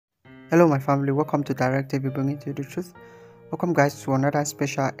Hello my family, welcome to Direct TV bringing to you the truth. Welcome guys to another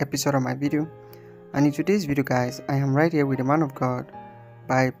special episode of my video. And in today's video guys, I am right here with the man of God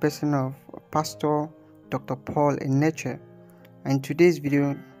by person of Pastor Dr. Paul Enenche. And in today's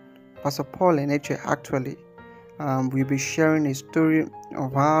video, Pastor Paul Enenche actually will be sharing a story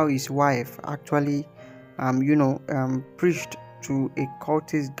of how his wife actually preached to a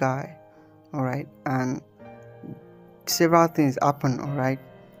cultist guy, alright, and several things happen, alright.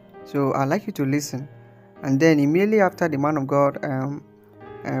 So I'd like you to listen, and then immediately after the man of God,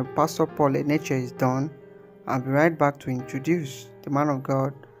 Pastor Paul Enenche is done, I'll be right back to introduce the man of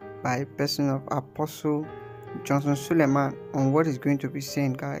God by person of Apostle Johnson Suleman on what he's going to be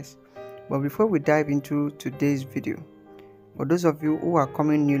saying, guys. But before we dive into today's video, for those of you who are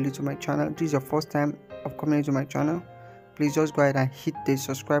coming newly to my channel, this is your first time of coming into my channel, please just go ahead and hit the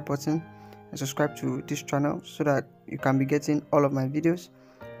subscribe button and subscribe to this channel so that you can be getting all of my videos.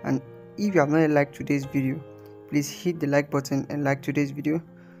 And if you have not liked today's video, please hit the like button and like today's video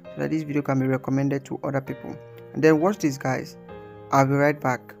so that this video can be recommended to other people. And then watch this, guys. I'll be right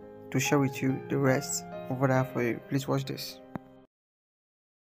back to share with you the rest of what I have for you. Please watch this.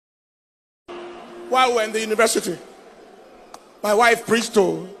 While we're in the university, my wife preached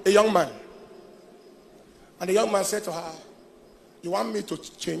to a young man, and the young man said to her, "You want me to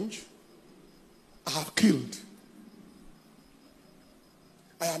change? I have killed.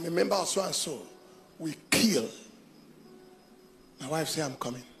 I am a member of so and so. We kill." My wife said, "I'm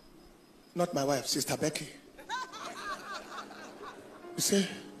coming." Not my wife, Sister Becky. You say,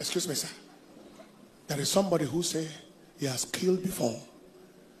 "Excuse me, sir. There is somebody who say he has killed before.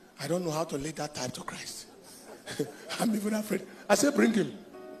 I don't know how to lead that type to Christ." I'm even afraid. I said, "Bring him."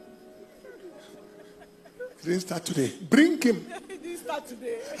 It didn't start today. Bring him. It didn't start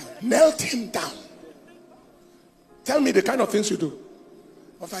today. Knelt him down. Tell me the kind of things you do.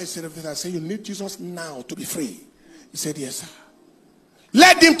 After I said everything, I said, "You need Jesus now to be free." He said, "Yes, sir."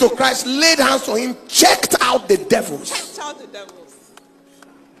 Led him to Christ, laid hands on him, checked out the devils. Checked out the devils.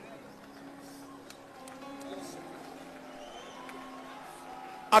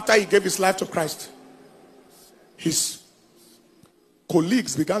 After he gave his life to Christ, his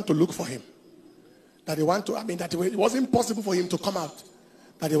colleagues began to look for him. That they want to, that it wasn't possible for him to come out.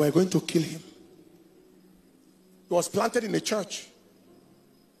 That they were going to kill him. He was planted in a church.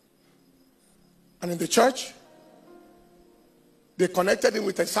 And in the church, they connected him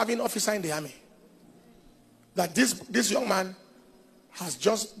with a serving officer in the army. That this young man has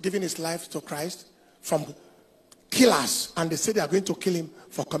just given his life to Christ from killers, and they said they are going to kill him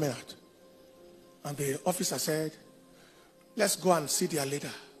for coming out. And the officer said, "Let's go and see their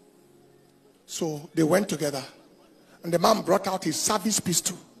leader." So they went together, and the man brought out his service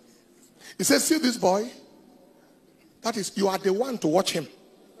pistol. He said, "See this boy? That is, you are the one to watch him."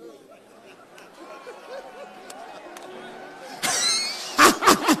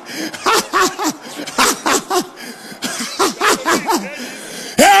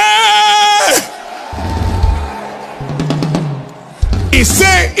 He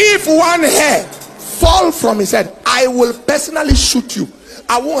said, "If one hair fall from his head, I will personally shoot you.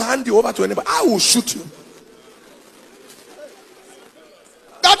 I won't hand you over to anybody. I will shoot you."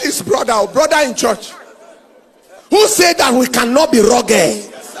 That is brother in church, who said that we cannot be rugged.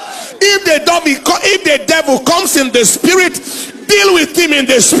 If the devil comes in the spirit, deal with him in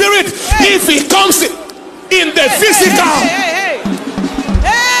the spirit. If he comes in the physical.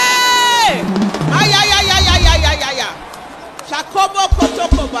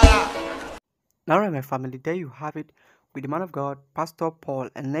 Alright my family, there you have it with the man of God, Pastor Paul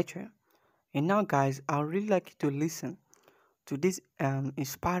Enenche. And now guys, I would really like you to listen to this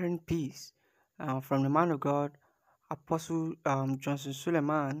inspiring piece from the man of God, Apostle Johnson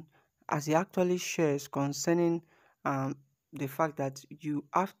Suleman, as he actually shares concerning the fact that you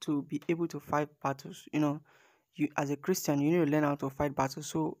have to be able to fight battles. You as a Christian, you need to learn how to fight battles.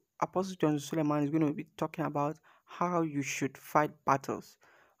 So Apostle Johnson Suleman is going to be talking about how you should fight battles.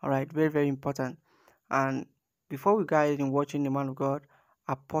 Alright, very, very important. And before we go ahead and watching the man of God,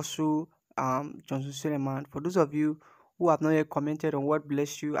 Apostle Johnson Suleman, for those of you who have not yet commented on what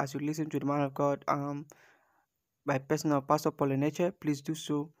bless you as you listen to the man of God by person of Pastor Paul Enenche, please do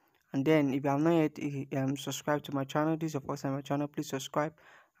so. And then if you have not yet subscribed to my channel, this is your first time on my channel, please subscribe.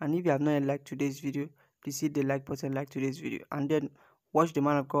 And if you have not yet liked today's video, please hit the like button, like today's video. And then watch the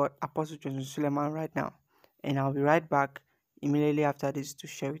man of God, Apostle Johnson Suleman, right now. And I'll be right back immediately after this to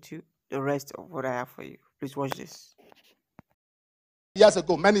share with you the rest of what I have for you. Please watch this.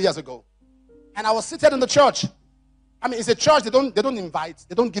 Many years ago, and I was seated in the church. It's a church, they don't invite,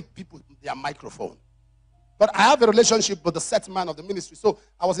 they don't give people their microphone. But I have a relationship with the set man of the ministry. So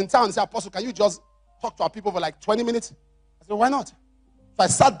I was in town and said, Apostle, can you just talk to our people for like 20 minutes? I said, why not? So I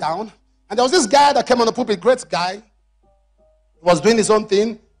sat down, and there was this guy that came on the pulpit, great guy. He was doing his own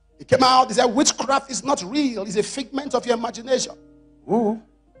thing. He came out, he said, witchcraft is not real. It's a figment of your imagination. Ooh.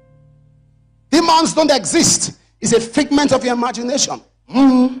 Demons don't exist. It's a figment of your imagination.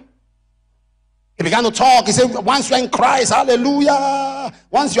 He began to talk. He said, once you're in Christ, hallelujah.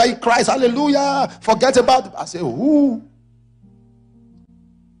 Once you're in Christ, hallelujah. Forget about it. I said, who?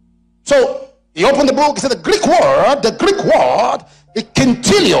 So he opened the book. He said, the Greek word, it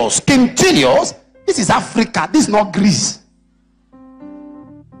quintilios. This is Africa. This is not Greece.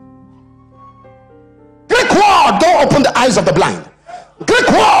 Greek word don't open the eyes of the blind. Greek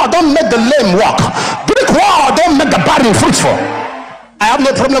word don't make the lame walk. Greek word don't make the barren fruitful. I have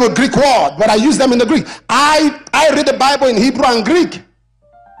no problem with Greek word, but I use them in the Greek. I read the Bible in Hebrew and Greek.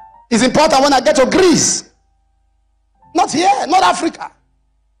 It's important when I get to Greece. Not here, not Africa.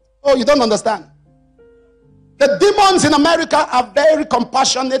 Oh, you don't understand. The demons in America are very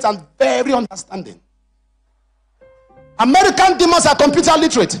compassionate and very understanding. American demons are computer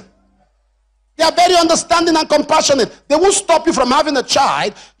literate. They are very understanding and compassionate. They won't stop you from having a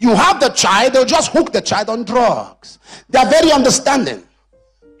child. You have the child, they'll just hook the child on drugs. They are very understanding.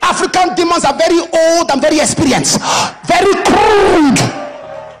 African demons are very old and very experienced. Very crude.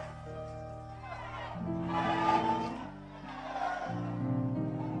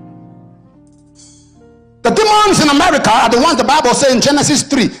 The demons in America are the ones the Bible says in Genesis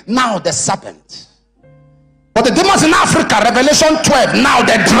 3, now the serpent. But the demons in Africa, Revelation 12, now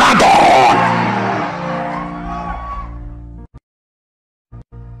the dragon.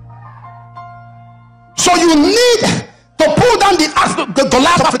 So you need to pull down the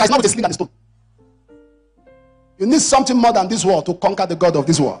Goliath of Africa. It's not with a sling and a stone. You need something more than this world to conquer the God of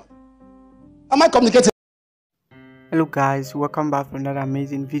this world. Am I communicating? Hello guys, welcome back for another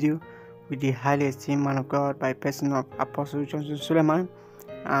amazing video with the highly esteemed man of God by person of Apostle Suleman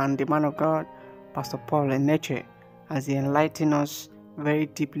and the man of God Pastor Paul Enenche as he enlighten us very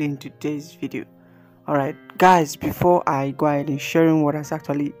deeply in today's video. Alright guys, before I go ahead and sharing what has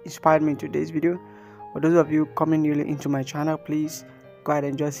actually inspired me in today's video, for those of you coming newly into my channel, please go ahead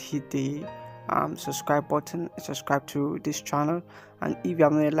and just hit the subscribe button, subscribe to this channel, and if you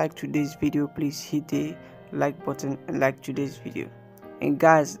have not liked today's video, please hit the like button and like today's video. And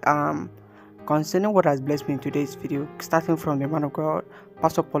guys, concerning what has blessed me in today's video, starting from the man of God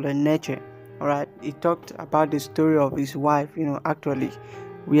Pastor Paul Enenche, alright, he talked about the story of his wife, actually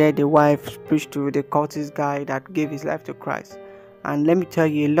where the wife preached to the cultist guy that gave his life to Christ. And let me tell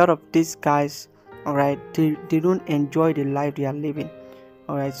you, a lot of these guys, alright, they don't enjoy the life they are living.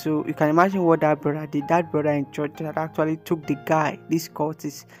 Alright, so you can imagine what that brother did. That brother in church that actually took the guy, this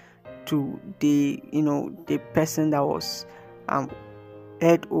cultist, to the the person that was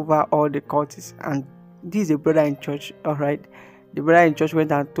head over all the cultists. And this is a brother in church. Alright, the brother in church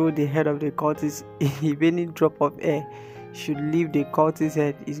went and told the head of the cultist if any drop of air should leave the cultist's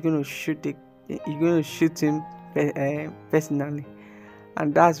head, he's going to shoot him personally.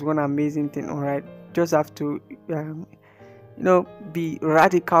 And that's one amazing thing. Alright, just have to be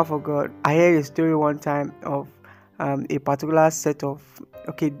radical for God. I heard a story one time of a particular set of,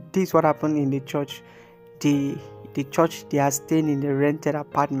 this is what happened in the church. The church, they are staying in the rented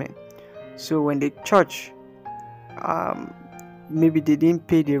apartment. So when the church maybe they didn't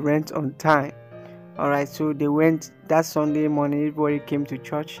pay the rent on time, alright, so they went that Sunday morning, everybody came to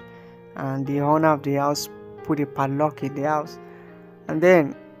church, and the owner of the house put a padlock in the house. And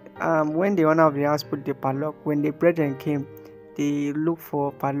then when the owner of the house put the padlock, when the brethren came, they looked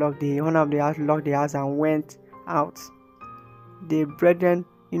for padlock. The owner of the house locked the house and went out. The brethren,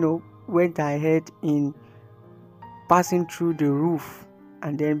 went ahead in passing through the roof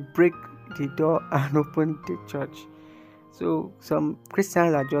and then break the door and open the church. So some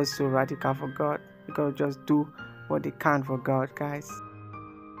Christians are just so radical for God. They gotta just do what they can for God, guys.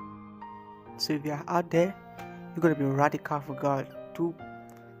 So if you are out there, you gotta be radical for God.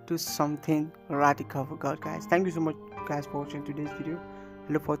 Do something radical for God, guys. Thank you so much, guys, for watching today's video.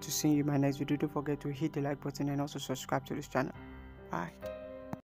 I look forward to seeing you in my next video. Don't forget to hit the like button and also subscribe to this channel. Bye.